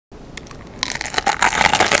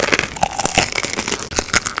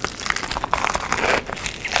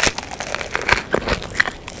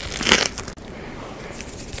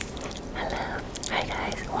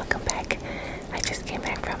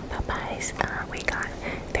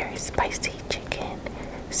spicy chicken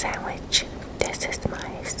sandwich. This is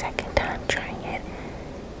my second time trying it.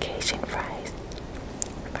 Cajun fries,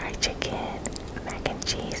 fried chicken, mac and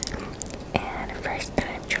cheese, and first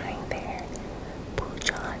time trying their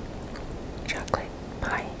Bouchon chocolate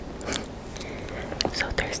pie. I'm so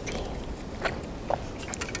thirsty.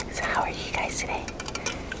 So how are you guys today?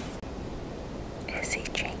 As he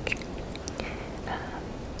drink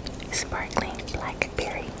sparkling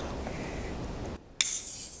blackberry.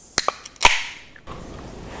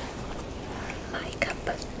 My cup.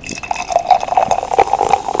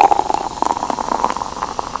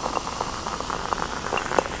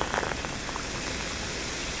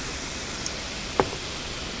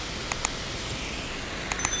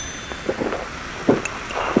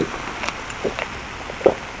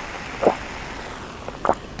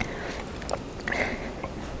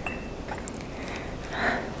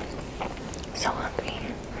 So hungry.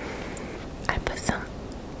 I put some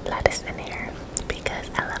lettuce in here because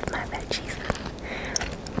I love my veggies.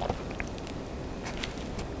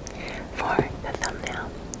 For the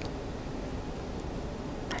thumbnail,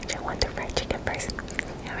 actually I want the fried chicken first.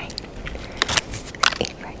 Alright.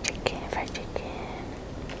 Eat fried chicken, fried chicken.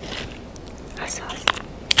 Hot sauce.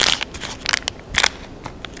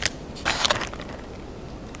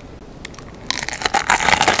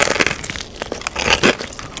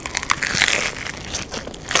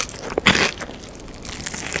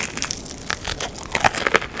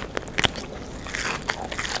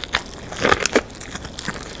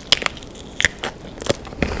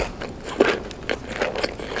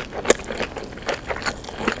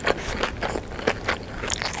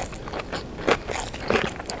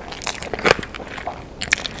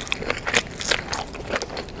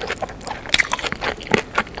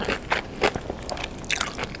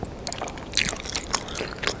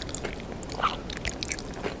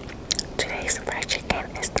 Today's fried chicken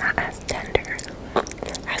is not as tender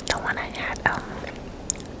as the one I had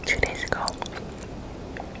 2 days ago.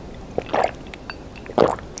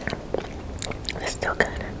 It's still good.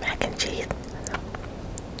 Mac and cheese.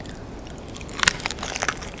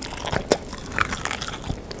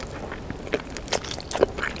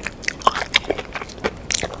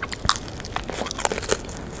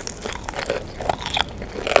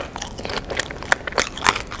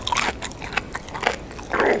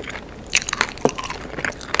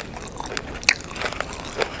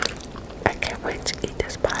 I can't wait to eat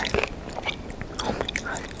this pie. Oh my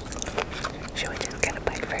god. Should we just get a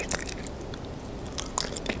bite first?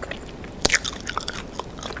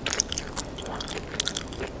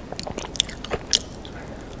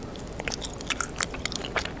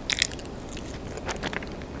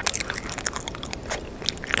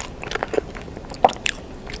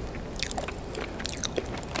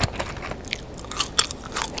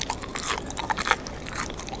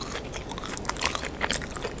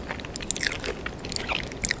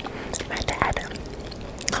 My dad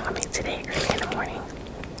called me today early in the morning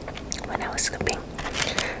when I was sleeping,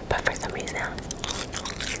 but for some reason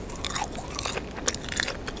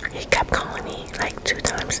he kept calling me like 2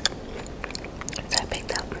 times, so I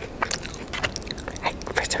picked up.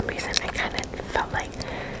 For some reason I kind of felt like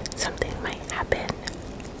something might happen,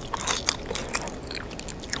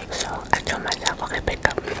 so I told myself okay, pick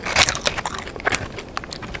up.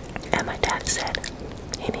 And my dad said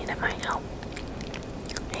he needed my help.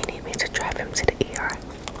 He needed me to drive him to the ER.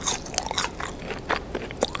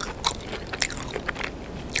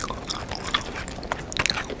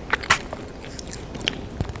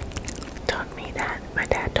 My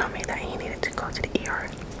dad told me that he needed to go to the ER.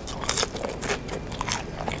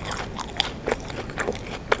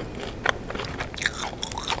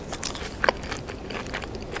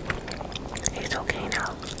 He's okay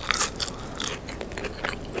now.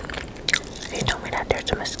 He told me that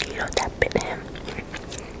there's a mosquito that bit him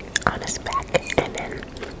on his back, and then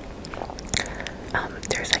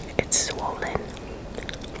there's like, it's swollen,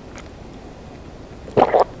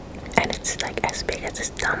 and it's like as big as his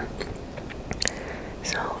thumb.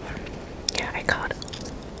 So yeah, I called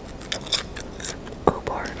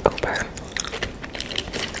Uber.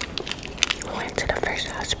 We went to the first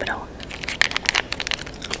hospital.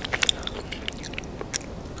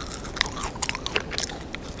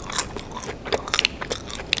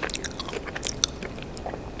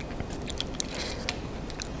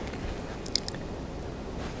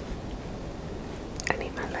 I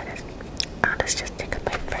need my lettuce. Let's just take a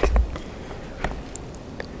bite first.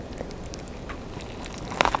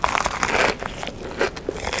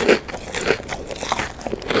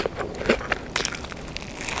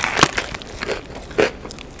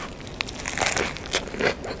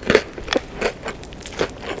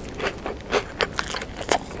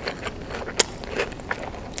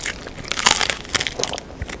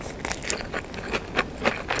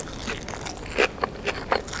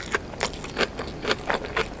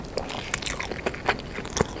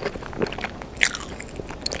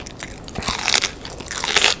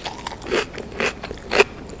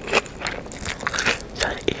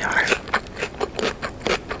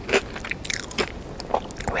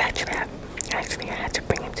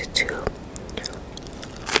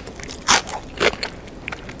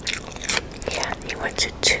 went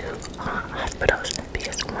to two hospitals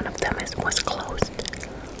because one of them was closed.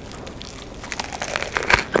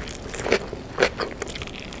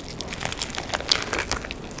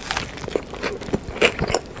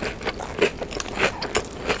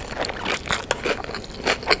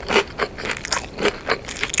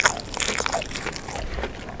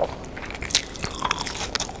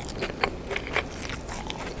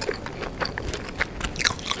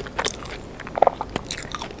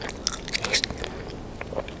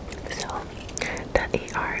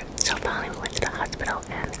 So finally we went to the hospital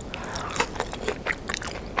and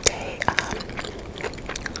they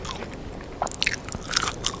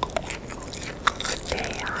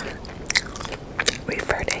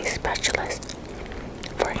referred a specialist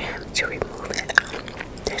for him to remove it.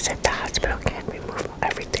 They said the hospital can't remove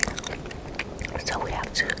everything, so we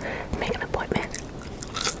have to make an appointment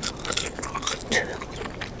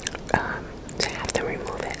to have them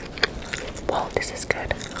remove it. Whoa, this is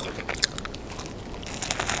good.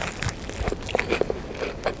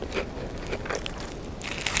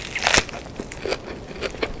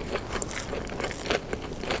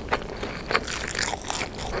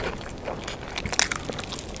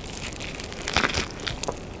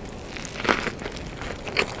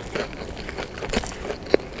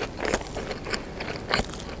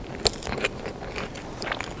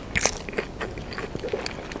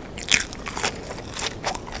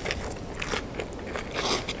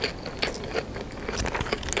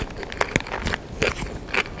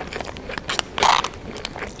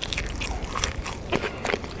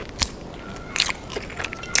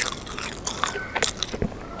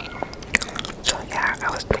 I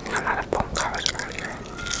was making a lot of phone calls earlier.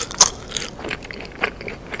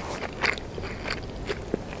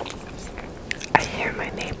 I hear my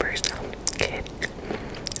neighbor's kid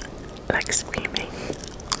like screaming.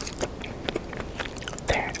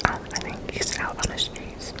 There, I think he's out on the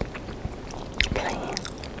streets playing.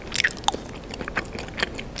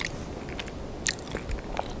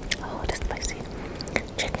 Oh, this spicy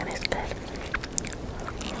chicken is good.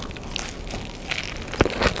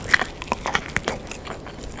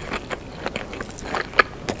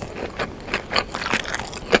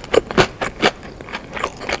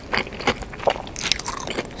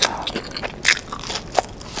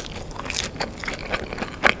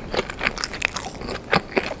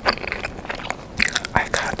 I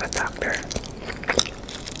got the doctor,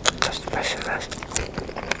 the specialist,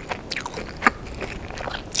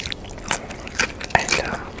 and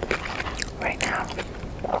right now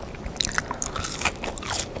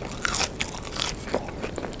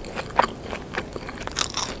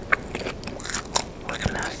we're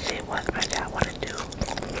gonna see what my dad wanna do,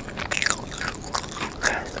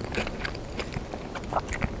 because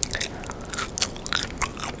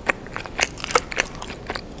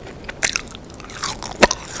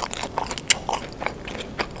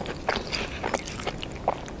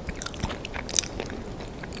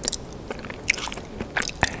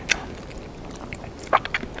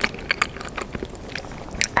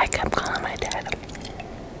I kept calling my dad.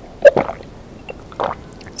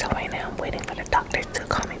 So right now I'm waiting for the doctor to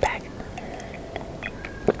call me back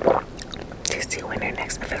to see when their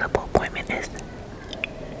next available appointment is.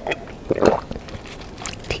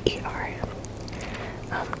 The ER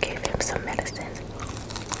gave him some medicine.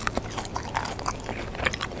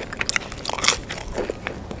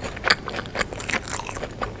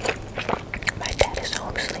 My dad is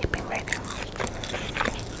home sleeping right now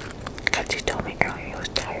because he told me earlier he was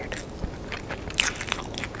tired.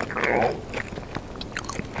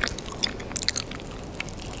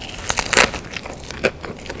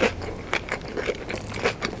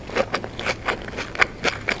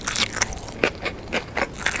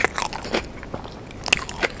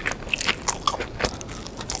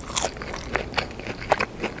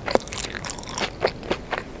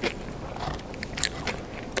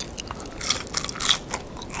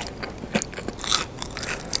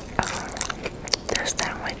 The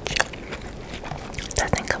sandwich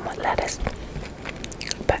doesn't come with lettuce,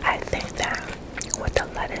 but I think that with the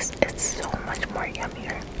lettuce it's so much more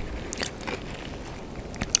yummier.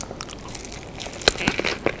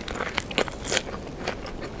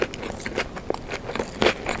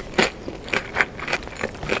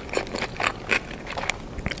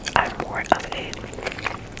 I'm more of a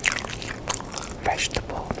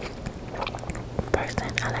vegetable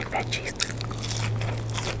person. I like veggies.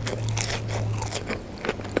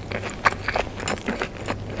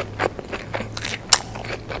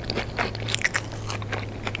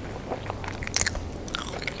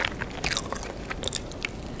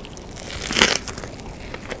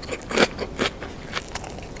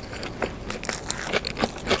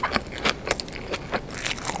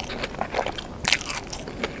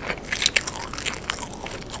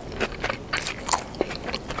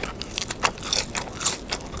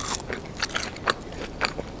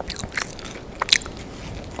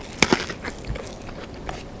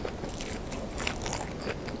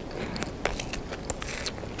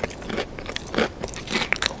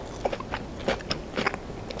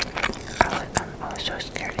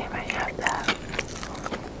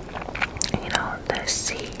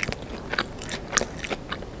 see.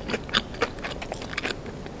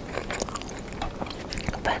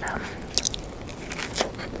 But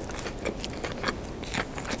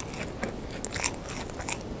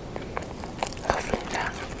hopefully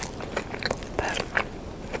not. But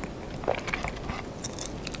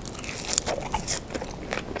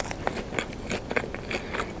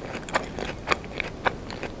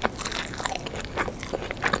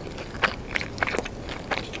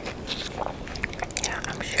yeah,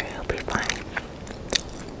 I'm sure he'll be fine.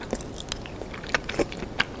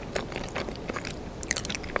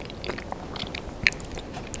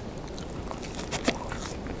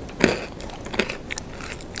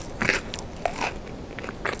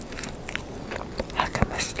 How can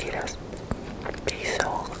mosquitoes be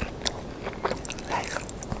so like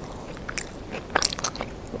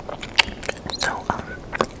so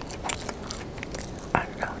I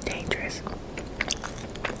don't know, dangerous?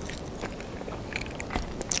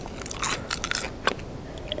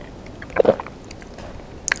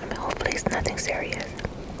 I mean, hopefully it's nothing serious.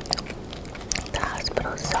 The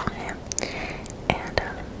hospital saw him and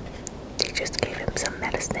they just gave him some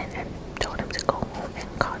medicine and told him to go home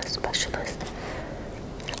and call a specialist.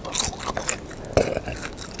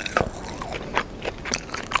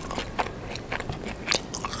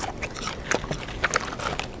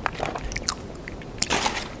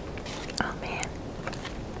 Oh man.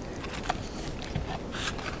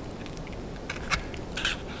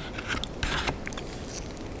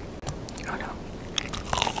 Oh no.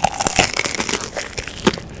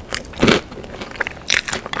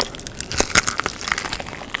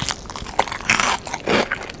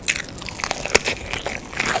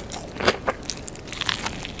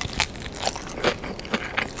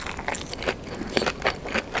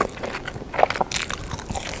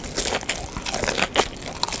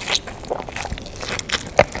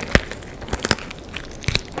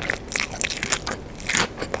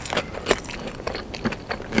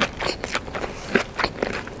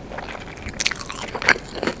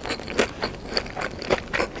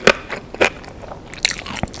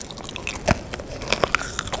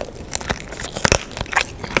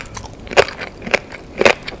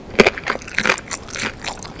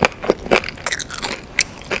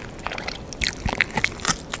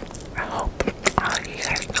 I hope all of you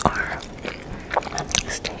guys are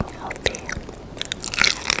staying healthy.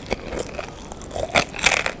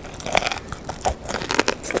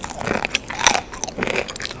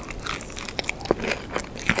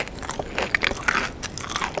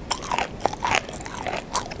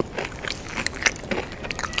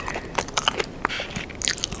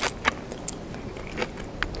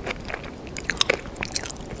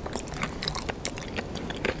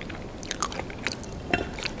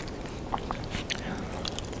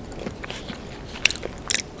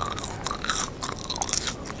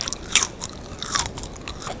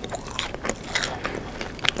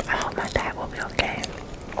 I hope my dad will be okay.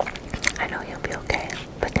 I know he'll be okay,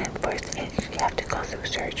 but then first you have to go through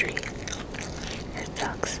surgery. It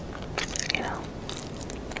sucks, you know.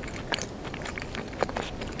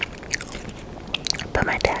 But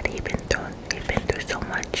my dad, he's been through so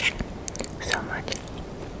much, so much.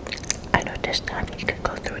 I know this time he could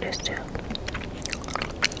go through this too.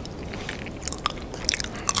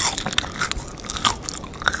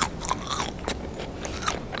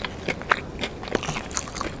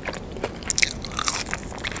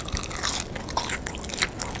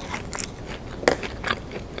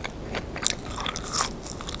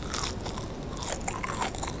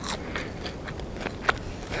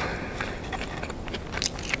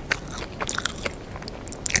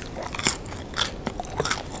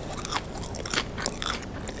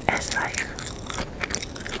 It's like,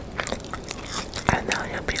 I know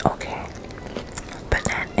he'll be okay, but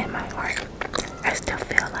then in my heart, I still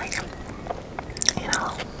feel like, you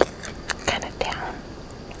know, kind of down.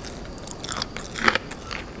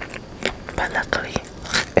 But luckily,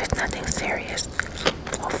 it's nothing serious.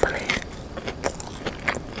 Hopefully.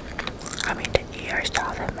 I mean, the ER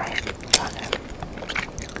saw him, right?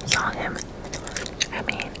 Saw him. I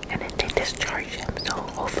mean, and then they discharged him. So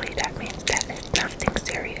hopefully that means that it's nothing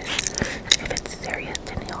serious. If it's serious,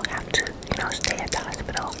 then he'll have to, you know, stay at the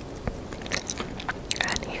hospital.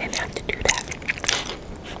 And he didn't have to do that.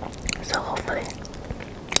 So hopefully.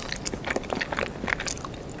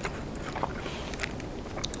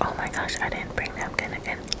 Oh my gosh, I didn't bring napkin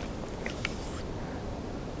again.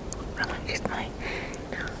 I'm gonna use my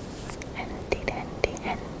handy dandy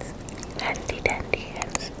hands. Handy dandy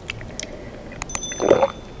hands.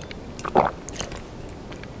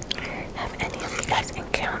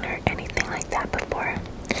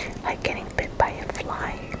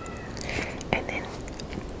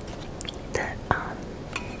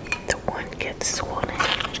 swollen.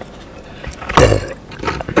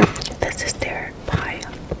 This is their pie.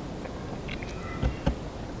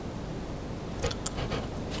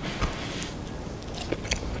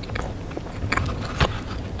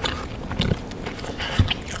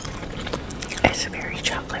 It's very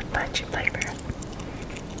chocolate fudge flavor.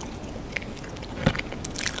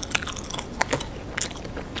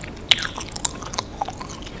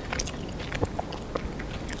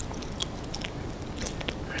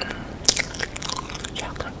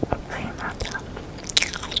 Chocolate flame on top.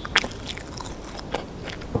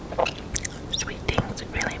 Sweet things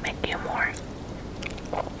really make you more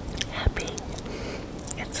happy.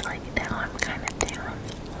 It's like now I'm kind of down,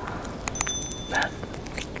 but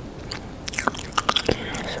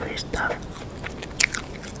sweet stuff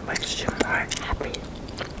makes you more happy.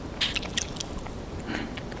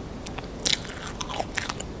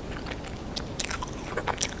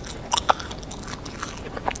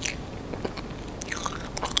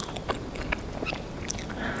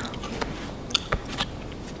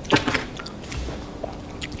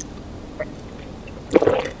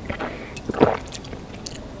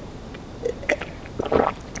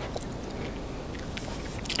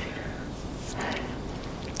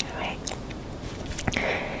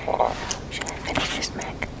 Should I finish this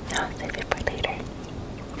Mac? No, I'll save it for later.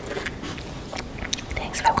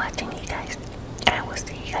 Thanks for watching, you guys. I will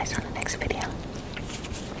see you guys on the next video.